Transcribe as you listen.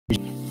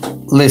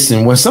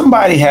Listen, when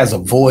somebody has a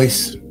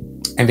voice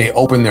and they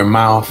open their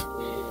mouth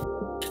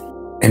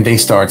and they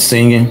start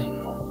singing,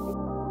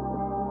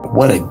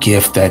 what a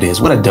gift that is.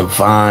 What a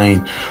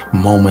divine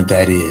moment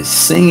that is.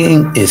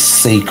 Singing is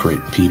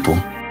sacred, people.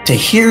 To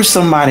hear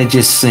somebody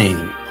just sing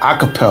a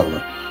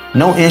cappella,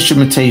 no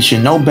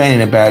instrumentation, no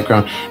band in the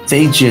background,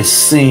 they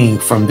just sing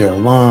from their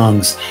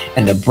lungs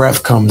and the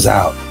breath comes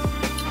out.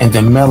 And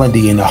the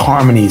melody and the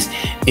harmonies,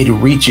 it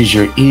reaches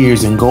your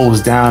ears and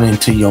goes down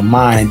into your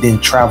mind and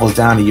then travels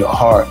down to your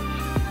heart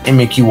and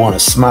make you want to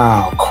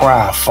smile,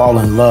 cry, fall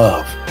in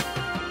love.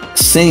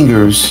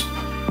 Singers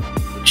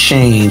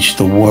change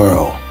the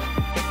world.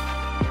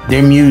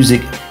 Their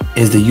music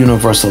is the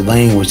universal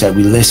language that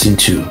we listen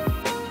to.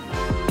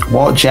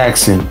 Walt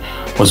Jackson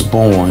was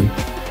born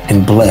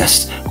and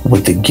blessed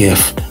with the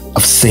gift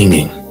of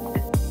singing.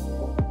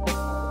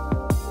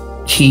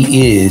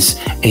 He is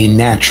a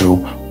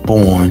natural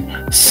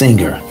born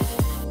singer.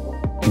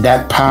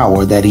 That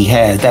power that he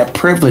has, that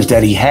privilege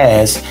that he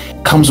has,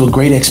 comes with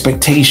great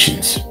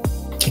expectations.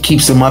 It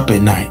keeps him up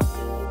at night.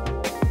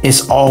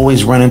 It's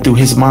always running through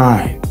his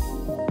mind.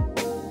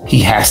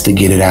 He has to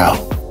get it out.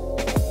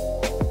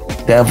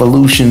 The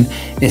evolution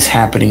is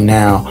happening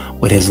now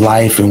with his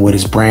life and with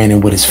his brand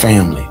and with his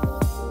family.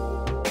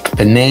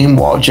 The name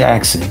Walt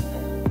Jackson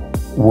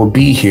will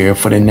be here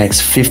for the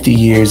next 50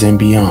 years and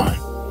beyond.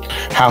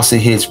 House of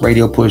Hits,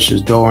 Radio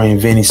Pushers, Dorian,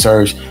 Vinny,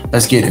 Serge.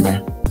 Let's get it,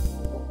 man.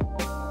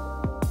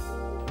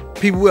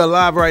 People, we're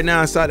live right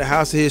now inside the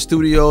House of Hits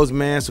studios,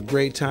 man. It's a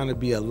great time to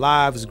be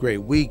alive. It's a great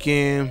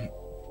weekend.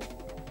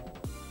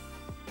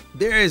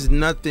 There is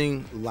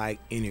nothing like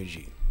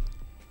energy.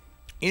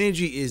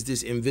 Energy is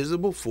this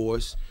invisible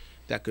force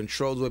that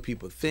controls what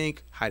people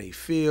think, how they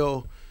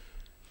feel.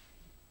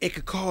 It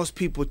could cause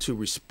people to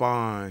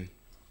respond.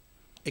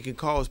 It can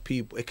cause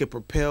people, it could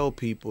propel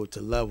people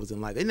to levels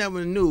in life they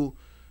never knew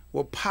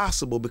were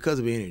possible because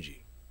of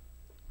energy.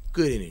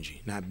 Good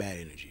energy, not bad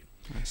energy.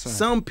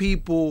 Some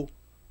people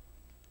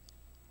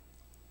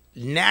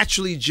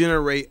naturally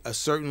generate a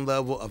certain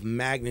level of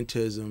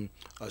magnetism,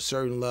 a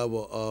certain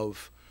level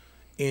of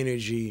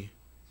energy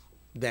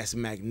that's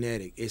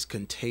magnetic. It's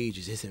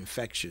contagious. It's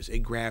infectious. It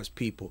grabs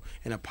people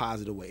in a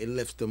positive way. It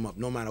lifts them up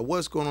no matter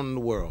what's going on in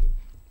the world.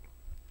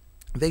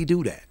 They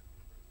do that.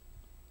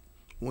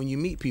 When you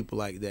meet people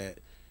like that,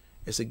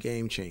 it's a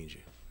game changer.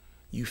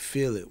 You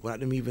feel it without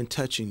them even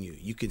touching you.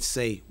 You can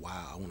say,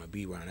 wow, I want to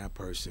be around that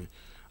person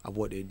of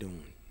what they're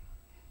doing.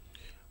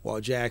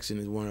 Walt Jackson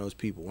is one of those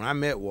people. When I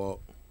met Walt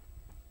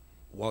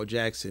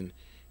Jackson,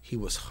 he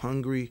was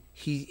hungry.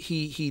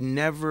 He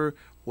never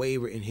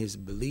wavered in his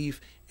belief,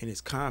 in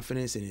his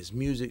confidence, in his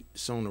music.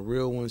 Some of the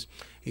real ones.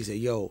 He said,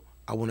 yo,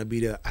 I want to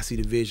be there. I see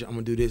the vision. I'm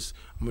going to do this.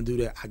 I'm going to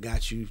do that. I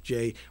got you,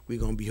 Jay. We're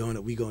going to be on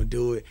it. We're going to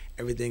do it.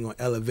 Everything going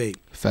to elevate.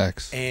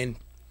 Facts. And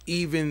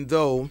even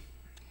though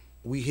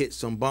we hit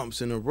some bumps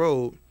in the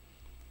road,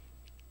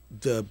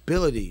 the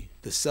ability,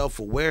 the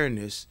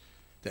self-awareness,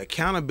 the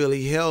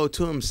accountability he held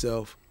to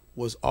himself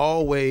was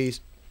always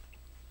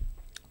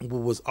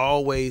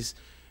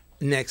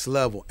next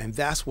level. And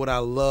that's what I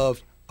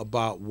loved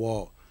about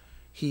Walt.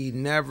 He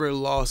never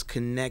lost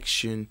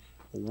connection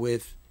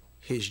with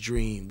his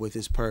dream, with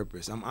his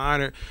purpose. I'm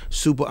honored,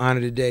 super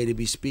honored today to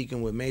be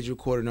speaking with major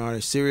recording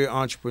artist, serial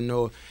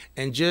entrepreneur,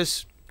 and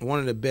just one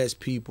of the best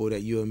people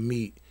that you'll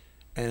meet,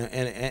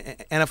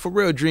 and a for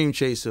real dream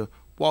chaser,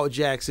 Walt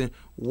Jackson.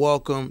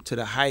 Welcome to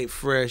the Hype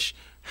Fresh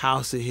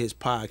House of His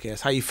podcast.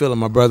 How you feeling,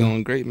 my brother?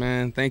 Doing great,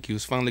 man. Thank you.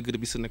 It's finally good to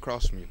be sitting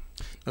across from you.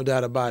 No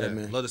doubt about it,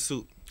 man. Love the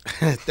suit.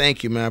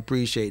 Thank you, man. I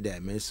appreciate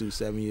that, man. This suit's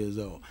 7 years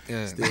old.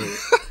 Yeah. Still,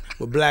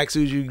 with black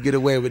suits, you can get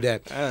away with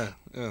that.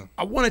 Yeah.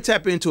 I want to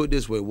tap into it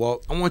this way,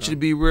 Walt. I want you to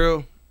be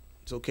real.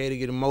 It's okay to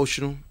get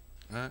emotional.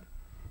 All right.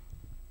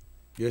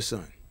 Your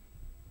son.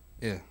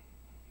 Yeah.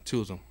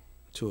 Two of them.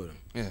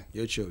 Yeah.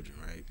 Your children,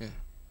 right? Yeah.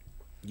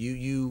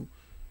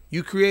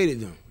 You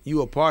created them. You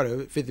were part of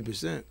it,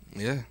 50%.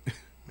 Yeah.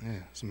 Yeah.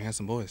 Some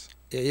handsome boys.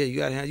 Yeah.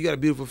 You got a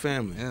beautiful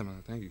family. Yeah,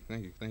 man. Thank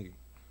you.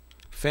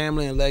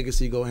 Family and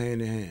legacy go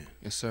hand in hand.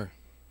 Yes, sir.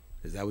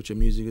 Is that what your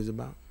music is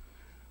about?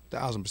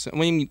 1000%. I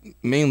mean,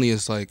 mainly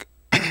it's like,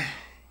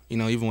 you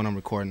know, even when I'm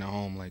recording at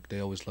home, like they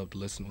always love to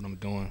listen to what I'm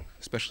doing,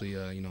 especially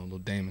you know, Lil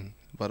Damon.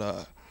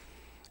 But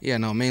yeah,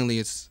 no, mainly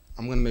it's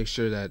I'm gonna make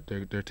sure that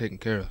they're taken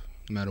care of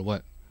no matter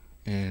what,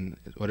 and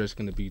whether it's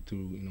gonna be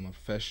through, you know, my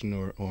profession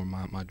or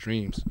my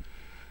dreams,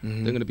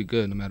 they're gonna be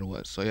good no matter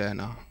what. So yeah,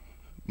 no,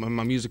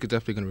 my music is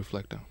definitely gonna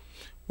reflect that.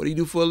 What do you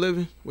do for a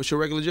living? What's your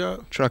regular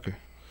job? Trucker.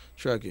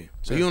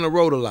 So you're on the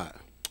road a lot.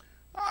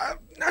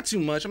 Not too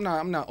much. I'm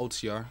not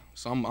OTR,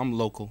 so I'm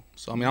local.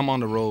 So I mean, I'm on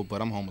the road,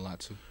 but I'm home a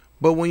lot too.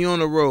 But when you're on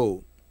the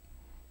road,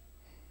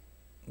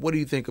 what do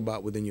you think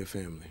about within your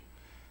family?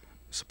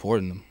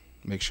 Supporting them,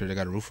 make sure they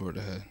got a roof over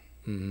their head,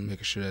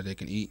 making sure that they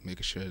can eat,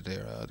 making sure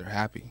that they're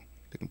happy,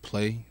 they can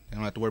play. They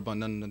don't have to worry about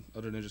nothing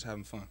other than just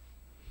having fun.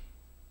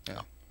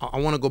 Yeah. I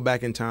want to go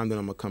back in time, then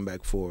I'm gonna come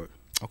back forward.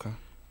 Okay.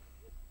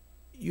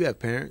 You have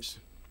parents.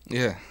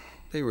 Yeah.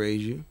 They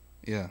raised you.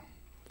 Yeah.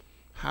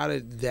 How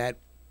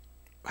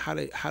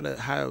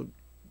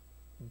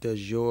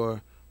does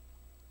your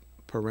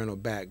parental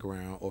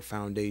background or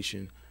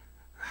foundation,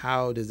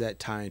 how does that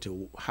tie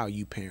into how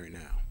you parent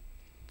now?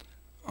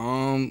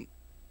 I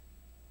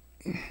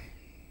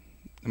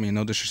mean,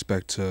 no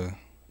disrespect to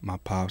my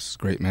pops,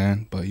 great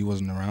man, but he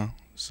wasn't around.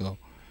 So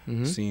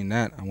seeing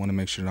that, I want to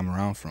make sure that I'm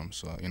around for him.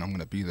 So, you know, I'm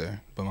gonna be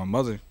there. But my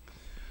mother,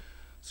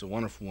 it's a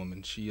wonderful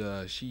woman. She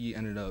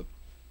ended up,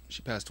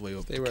 she passed away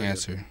of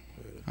cancer.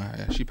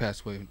 She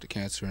passed away of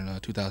cancer in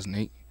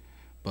 2008.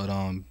 But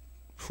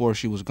before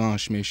she was gone,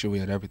 she made sure we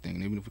had everything.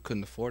 And even if we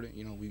couldn't afford it,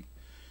 you know,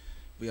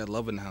 we had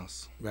love in the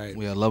house. Right.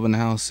 We had love in the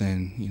house,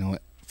 and you know,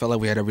 it felt like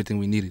we had everything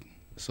we needed.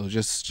 So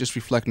just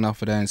reflecting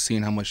off of that and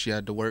seeing how much she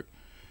had to work,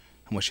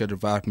 how much she had to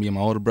provide for me and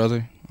my older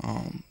brother.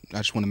 I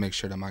just want to make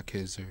sure that my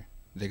kids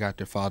they got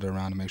their father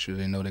around to make sure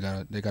they know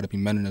they gotta be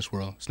men in this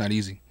world. It's not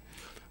easy.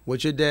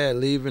 With your dad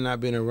leaving, not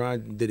being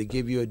around, did it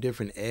give you a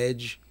different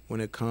edge when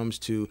it comes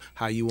to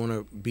how you want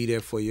to be there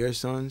for your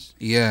sons?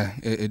 Yeah,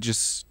 it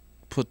just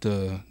put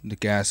the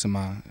gas in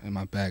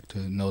my back to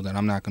know that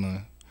I'm not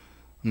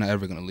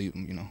ever gonna leave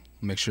them. You know,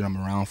 make sure I'm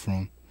around for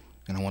them,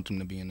 and I want them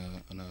to be in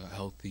a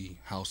healthy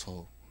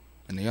household,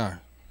 and they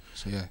are.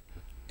 So yeah.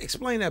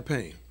 Explain that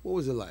pain. What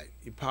was it like?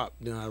 You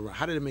popped down.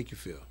 How did it make you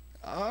feel?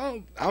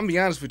 I'm gonna be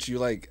honest with you.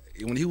 Like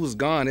when he was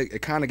gone,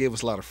 it kind of gave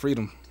us a lot of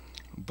freedom,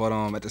 but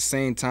at the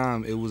same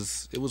time, it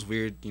was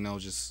weird. You know,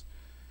 just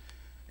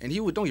and he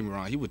would, don't get me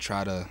wrong, he would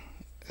try to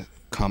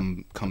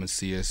come and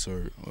see us,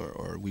 or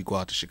we go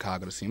out to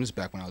Chicago to see him. This is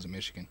back when I was in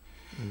Michigan,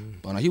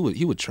 but he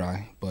would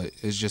try. But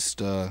it's just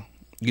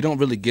you don't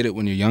really get it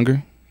when you're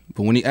younger,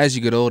 but as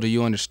you get older,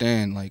 you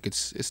understand like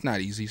it's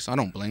not easy. So I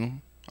don't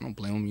blame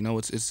him. You know,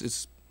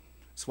 it's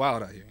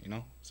wild out here, you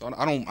know. So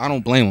I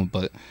don't blame him,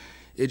 but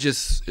it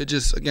just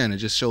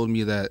showed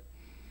me that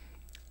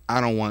I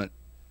don't want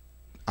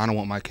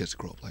my kids to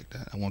grow up like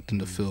that. I want them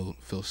to feel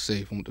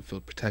safe. I want them to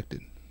feel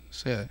protected.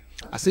 So yeah.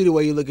 I see the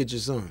way you look at your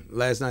son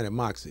last night at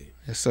Moxie.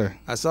 Yes, sir.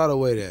 I saw the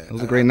way that. It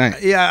was a great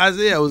night.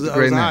 It was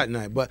a hot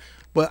night. But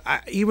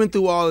even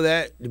through all of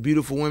that, the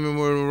beautiful women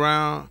were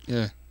around.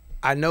 Yeah.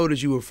 I know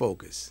that you were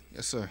focused.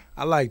 Yes, sir.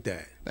 I like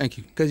that. Thank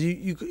you. Because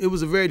it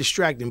was a very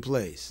distracting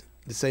place,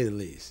 to say the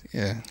least.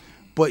 Yeah.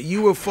 But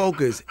you were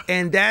focused,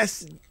 and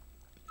that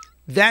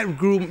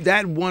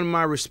won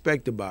my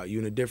respect about you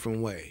in a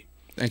different way.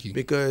 Thank you.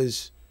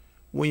 Because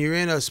when you're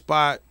in a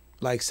spot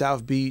like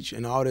South Beach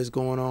and all that's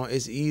going on,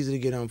 it's easy to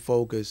get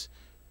unfocused.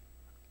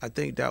 I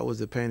think that was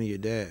the pain of your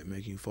dad,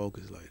 making you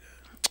focus like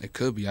that. It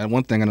could be.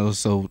 One thing I know,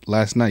 so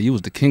last night, you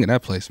was the king of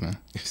that place, man.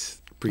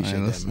 Appreciate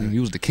that, man.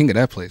 You was the king of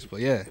that place. But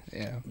yeah.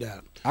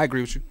 I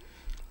agree with you.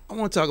 I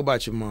want to talk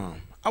about your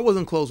mom. I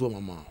wasn't close with my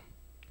mom.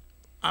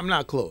 I'm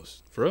not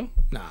close. For real?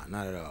 Nah,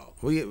 not at all.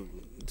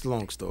 It's a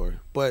long story.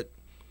 But,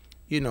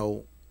 you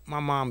know, my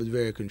mom is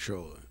very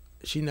controlling.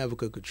 She never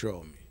could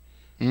control me.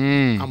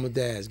 I'm a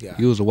dad's guy.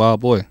 You was a wild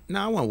boy.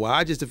 No, I wasn't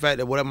wild. Just the fact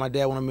that whatever my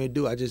dad wanted me to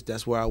do,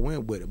 that's where I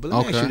went with it. But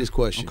let me ask you this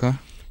question. Okay.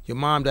 Your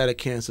mom died of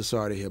cancer.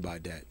 Sorry to hear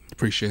about that.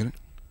 Appreciate it.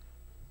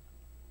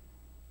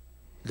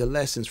 The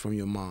lessons from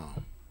your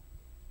mom,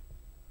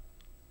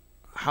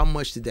 how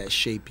much did that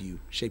shape you,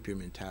 shape your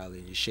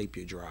mentality, and shape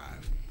your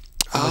drive?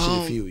 How much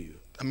did it fuel you?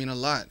 I mean, a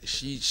lot.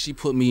 She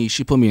put me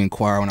in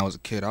choir when I was a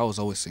kid. I was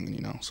always singing,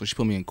 you know. So she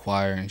put me in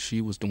choir, and she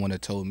was the one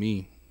that told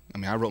me. I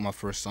mean, I wrote my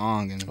first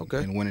song and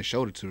went and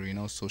showed it to her, you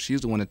know. So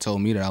she's the one that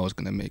told me that I was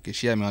gonna make it.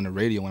 She had me on the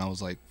radio when I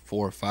was like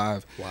 4 or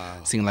 5,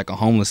 singing like a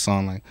homeless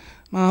song, like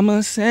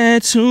 "Mama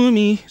said to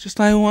me, just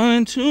like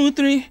 1, 2,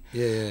 3,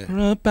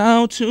 we're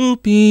about to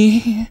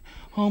be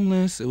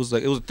homeless." It was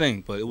a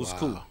thing, but it was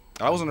cool.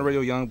 I was on the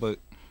radio young, but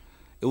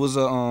it was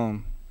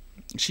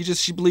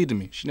she believed in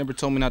me. She never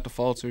told me not to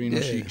falter, you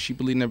know. She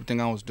believed in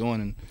everything I was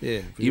doing,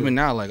 and even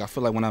now, like I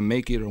feel like when I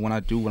make it or when I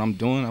do what I'm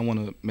doing, I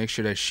want to make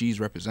sure that she's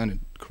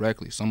represented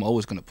correctly. So I'm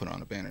always gonna put her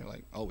on a banner,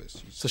 like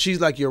always. So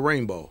she's like your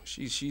rainbow.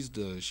 She's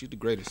the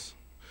greatest.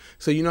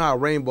 So you know how a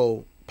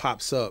rainbow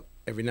pops up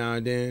every now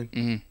and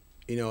then,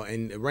 you know,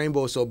 and the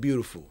rainbow is so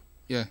beautiful.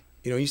 Yeah.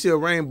 You know, you see a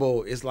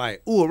rainbow, it's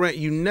like, ooh,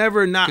 you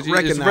never not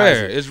recognize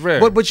it. It's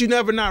rare. But you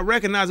never not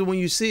recognize it when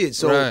you see it.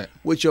 So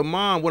with your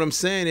mom, what I'm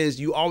saying is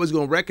you always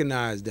going to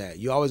recognize that.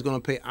 You're always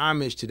going to pay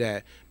homage to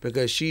that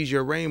because she's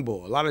your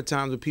rainbow. A lot of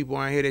times when people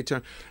aren't here, they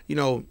turn, you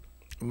know,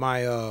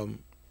 my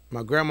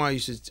grandma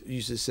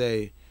used to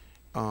say,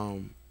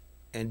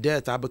 in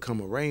death, I become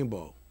a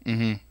rainbow.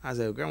 I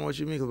said, Grandma, what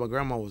you mean? Because my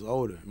grandma was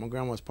older. My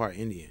grandma was part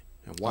Indian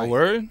and white. Oh,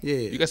 word? Yeah.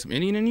 You got some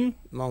Indian in you?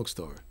 Long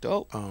story.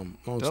 Dope. Long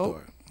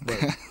story. But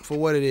for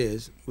what it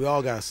is, we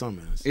all got some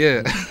in us.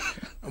 Yeah.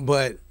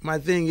 But my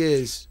thing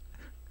is,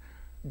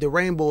 the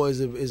rainbow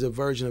is a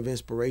version of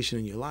inspiration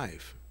in your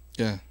life.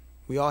 Yeah.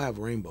 We all have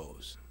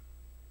rainbows.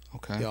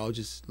 Okay. They all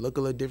just look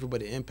a little different,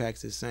 but the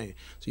impact's the same.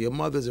 So your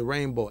mother's a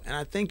rainbow. And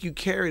I think you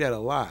carry that a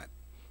lot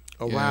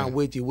around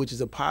with you, which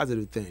is a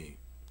positive thing.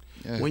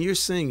 Yeah. When you're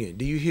singing,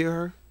 do you hear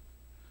her?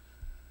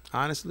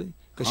 Honestly?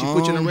 Because she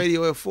put you on the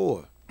radio at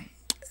 4.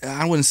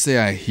 I wouldn't say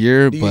I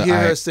hear, but do you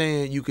hear her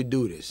saying you could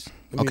do this?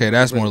 Okay,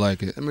 that's more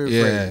like it.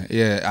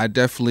 Yeah, I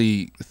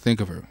definitely think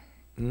of her.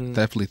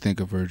 Definitely think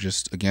of her.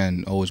 Just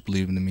again, always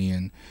believing in me,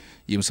 and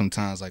even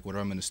sometimes like when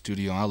I'm in the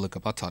studio, I look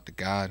up, I talk to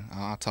God,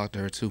 I talk to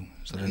her too,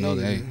 so they know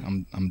that hey,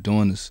 I'm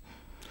doing this,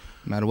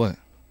 no matter what.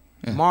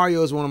 Yeah.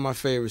 Mario is one of my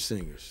favorite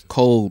singers.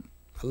 Cold.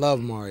 I love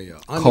Mario.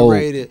 Cold.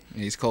 Underrated.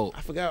 Yeah, he's cold.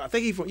 I forgot. I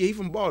think he's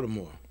from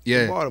Baltimore.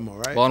 Yeah, from Baltimore,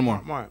 right?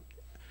 Baltimore.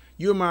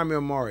 You remind me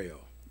of Mario.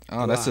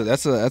 Oh,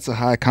 that's a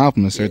high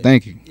compliment, sir.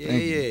 Thank you. Yeah,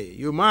 Thank yeah. you.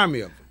 You remind me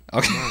of him.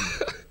 Okay.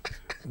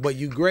 But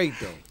you great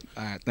though.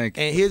 All right, thank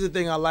you. And here's the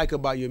thing I like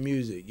about your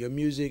music. Your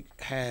music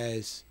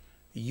has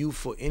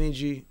youthful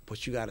energy,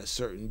 but you got a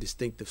certain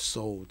distinctive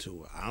soul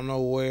to it. I don't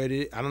know where it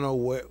is. I don't know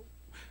where.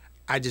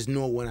 I just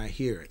know it when I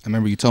hear it. I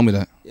remember you told me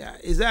that. Yeah,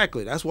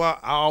 exactly. That's why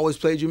I always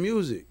played your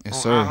music Yes,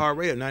 on sir.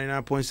 iHeartRadio,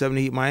 99.7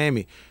 Heat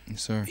Miami.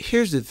 Yes, sir.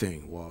 Here's the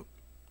thing, Walt.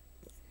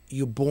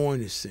 You're born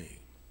to sing.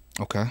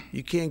 Okay.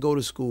 You can't go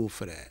to school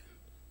for that.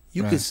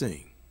 You Right. can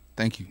sing.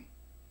 Thank you.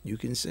 You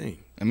can sing.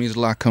 That means a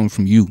lot coming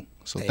from you.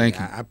 So Hey, thank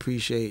you. I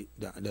appreciate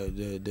the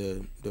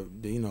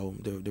you know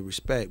the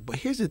respect. But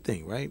here's the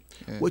thing, right?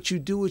 Yeah. What you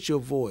do with your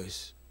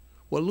voice,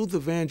 what Luther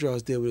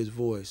Vandross did with his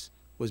voice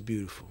was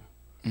beautiful.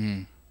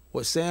 Mm.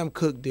 What Sam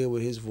Cooke did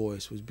with his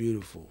voice was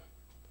beautiful.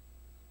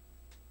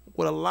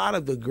 What a lot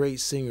of the great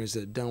singers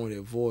have done with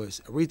their voice,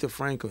 Aretha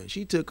Franklin,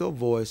 she took her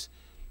voice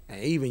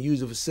and even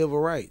used it for civil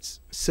rights.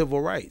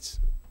 Civil rights.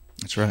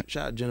 That's right.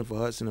 Shout out Jennifer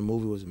Hudson. The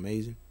movie was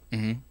amazing.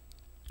 Mm-hmm.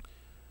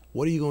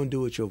 What are you going to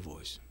do with your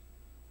voice?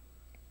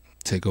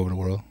 Take over the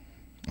world.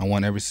 I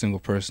want every single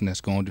person that's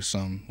going to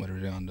something, whether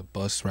they're on the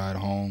bus ride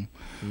home,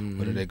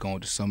 whether they're going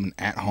to something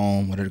at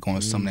home, whether they're going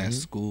to something at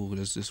school.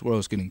 This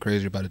world's getting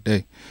crazier by the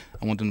day.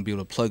 I want them to be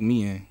able to plug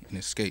me in and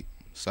escape.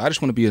 So I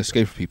just want to be an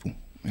escape for people,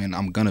 and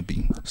I'm going to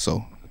be.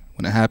 So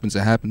when it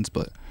happens,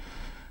 but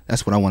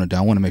that's what I want to do.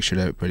 I want to make sure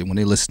that everybody, when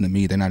they listen to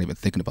me, they're not even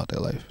thinking about their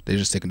life. They're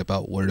just thinking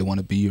about where they want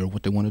to be or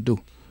what they want to do.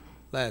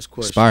 Last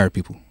question. Inspire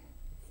people.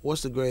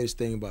 What's the greatest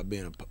thing about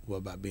being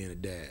a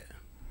dad,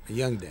 a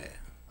young dad?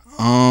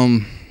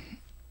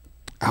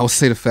 I would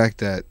say the fact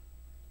that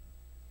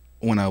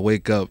when I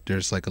wake up,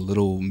 there's like a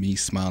little me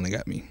smiling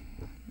at me.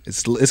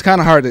 It's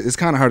kind of hard. It's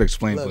kind of hard to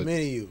explain. Look, but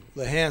many of you,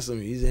 look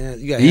handsome. You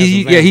got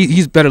handsome yeah,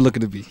 he's better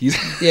looking than me.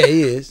 Yeah,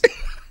 he is.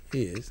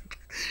 He is.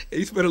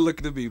 He's better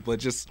looking than me. But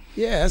just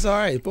Yeah, that's all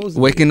right. Supposed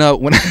to waking up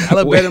when I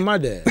look better than my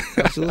dad.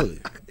 Absolutely,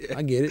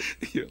 I get it.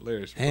 You're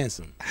hilarious, bro.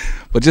 Handsome.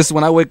 But just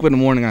when I wake up in the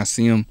morning, I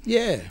see him.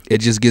 Yeah. It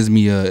just gives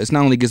me it's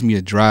not only gives me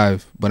a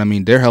drive, but I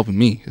mean they're helping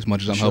me as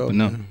much as I'm Sure, helping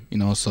them. man. You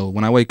know, so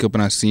when I wake up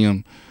and I see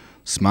him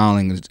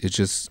smiling, it's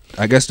just,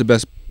 I guess the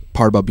best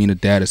part about being a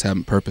dad is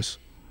having purpose.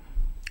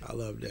 I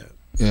love that.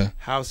 Yeah.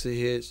 House of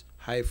Hits,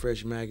 High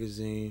Fresh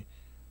Magazine,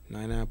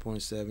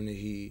 99.7 The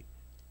Heat,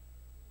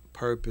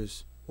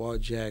 Purpose, Walt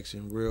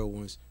Jackson, Real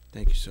Ones.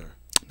 Thank you, sir.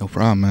 No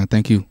problem, man.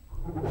 Thank you.